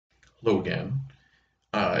Hello again.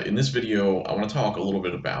 In this video, I want to talk a little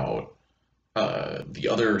bit about the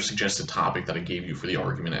other suggested topic that I gave you for the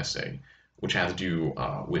argument essay, which had to do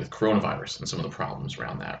with coronavirus and some of the problems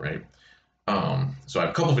around that, right? So I have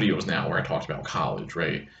a couple videos now where I talked about college,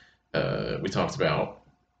 right? We talked about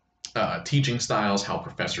teaching styles, how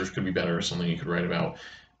professors could be better, something you could write about,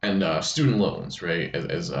 and student loans, right,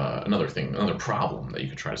 as another thing, another problem that you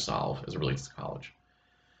could try to solve as it relates to college.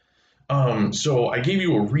 So I gave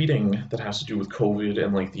you a reading that has to do with COVID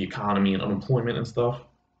and like the economy and unemployment and stuff,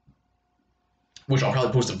 which I'll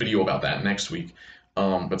probably post a video about that next week.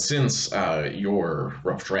 But since your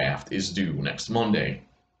rough draft is due next Monday,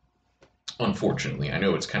 unfortunately, I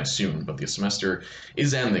know it's kind of soon, but the semester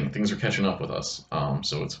is ending. Things are catching up with us,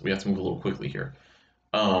 so we have to move a little quickly here.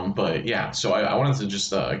 But yeah, so I wanted to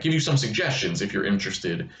just give you some suggestions if you're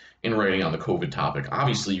interested in writing on the COVID topic.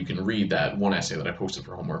 Obviously, you can read that one essay that I posted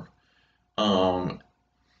for homework. Um,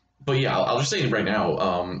 but yeah, I'll just say right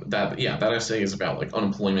now that yeah, that essay is about like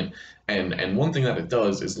unemployment, and one thing that it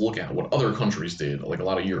does is look at what other countries did, like a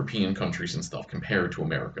lot of European countries and stuff, compared to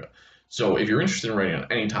America. So if you're interested in writing on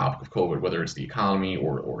any topic of COVID, whether it's the economy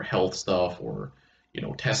or health stuff or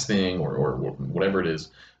testing or whatever it is,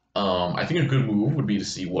 I think a good move would be to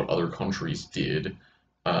see what other countries did.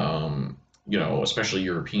 Especially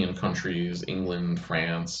European countries, England,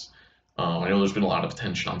 France. I know there's been a lot of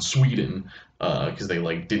attention on Sweden because they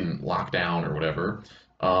like didn't lock down or whatever.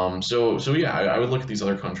 So yeah, I would look at these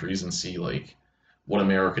other countries and see like what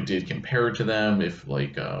America did compared to them, if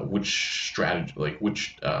like which strategy, like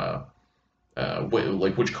which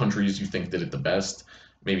countries you think did it the best,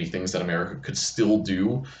 maybe things that America could still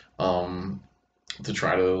do um, to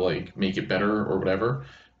try to like make it better or whatever.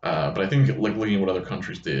 But I think like looking at what other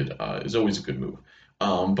countries did is always a good move.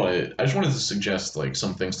 But I just wanted to suggest like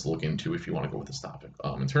some things to look into if you want to go with this topic.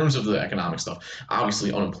 In terms of the economic stuff,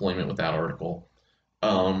 obviously unemployment with that article.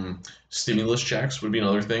 Stimulus checks would be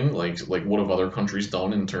another thing. Like what have other countries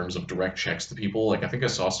done in terms of direct checks to people? Like I think I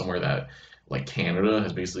saw somewhere that like Canada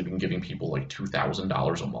has basically been giving people like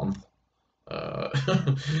 $2,000 a month. Uh,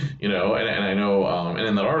 and I know, and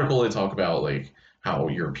in that article they talk about like how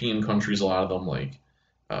European countries, a lot of them like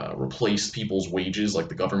replaced people's wages, like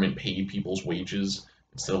the government paid people's wages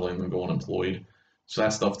instead of letting them go unemployed. So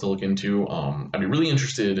that's stuff to look into. I'd be really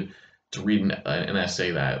interested to read an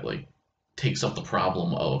essay that like takes up the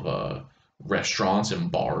problem of restaurants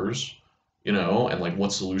and bars, and like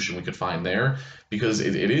what solution we could find there, because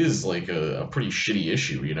it is like a pretty shitty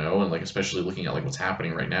issue, and like especially looking at like what's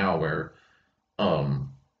happening right now where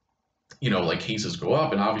um, like cases go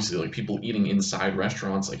up, and obviously like people eating inside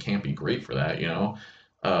restaurants like can't be great for that.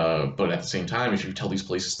 But at the same time, if you tell these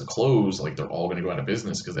places to close, like they're all going to go out of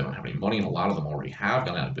business because they don't have any money, and a lot of them already have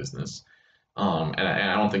gone out of business. And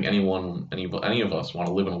I don't think any of us want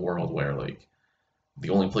to live in a world where like the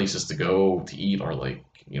only places to go to eat are like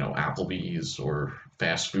Applebee's or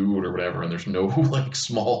fast food or whatever, and there's no like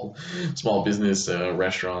small business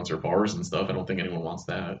restaurants or bars and stuff. I don't think anyone wants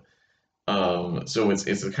that. So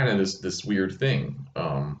it's a kind of this weird thing.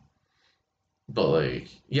 But like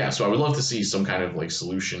yeah, so I would love to see some kind of like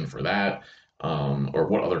solution for that, or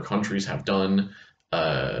what other countries have done.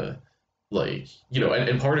 Uh,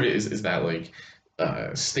 and part of it is that like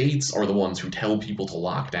states are the ones who tell people to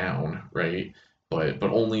lock down, right? But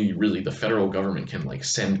only really the federal government can like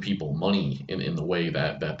send people money in the way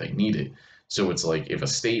that they need it. So it's like if a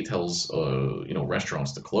state tells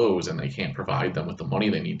restaurants to close and they can't provide them with the money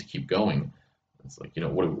they need to keep going, it's like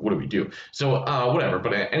what do we do? So whatever.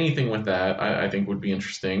 But anything with that, I think would be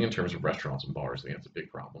interesting in terms of restaurants and bars. I think that's a big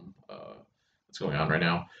problem that's going on right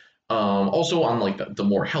now. Also on like the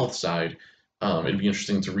more health side, it'd be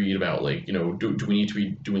interesting to read about like do we need to be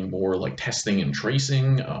doing more like testing and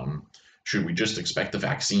tracing? Should we just expect the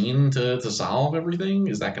vaccine to solve everything?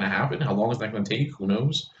 Is that going to happen? How long is that going to take? Who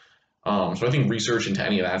knows? So I think research into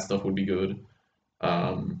any of that stuff would be good.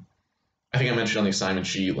 Um, I think I mentioned on the assignment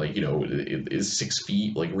sheet, like, is 6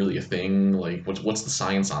 feet like really a thing? Like, what's the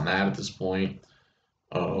science on that at this point?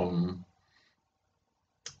 Um,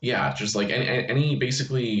 yeah, just like any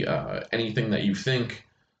basically anything that you think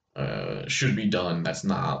should be done that's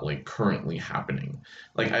not like currently happening.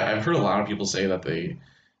 Like I've heard a lot of people say that they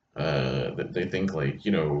think like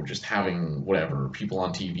just having whatever people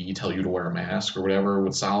on TV tell you to wear a mask or whatever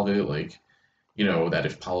would solve it. Like that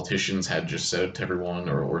if politicians had just said it to everyone,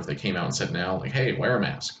 or if they came out and said now, like, hey, wear a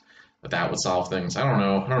mask, that would solve things. I don't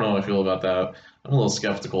know. I don't know how I feel about that. I'm a little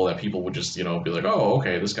skeptical that people would just, be like, oh,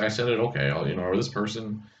 okay, this guy said it, okay, or this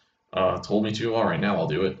person told me to, all right, now I'll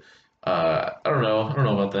do it. I don't know. I don't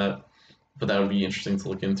know about that. but that would be interesting to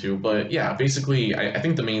look into. But yeah, basically, I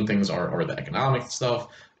think the main things are the economic stuff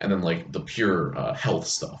and then like the pure health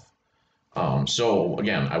stuff. So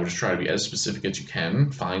again, I would just try to be as specific as you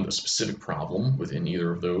can, find a specific problem within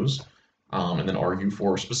either of those, and then argue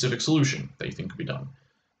for a specific solution that you think could be done.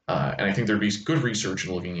 And I think there'd be good research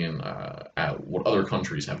in looking in at what other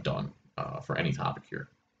countries have done for any topic here.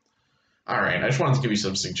 All right, I just wanted to give you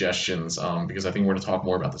some suggestions because I think we're going to talk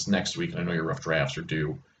more about this next week, and I know your rough drafts are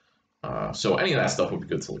due. So any of that stuff would be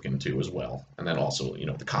good to look into as well, and then also,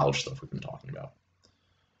 the college stuff we've been talking about.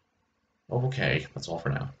 Okay, that's all for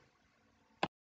now.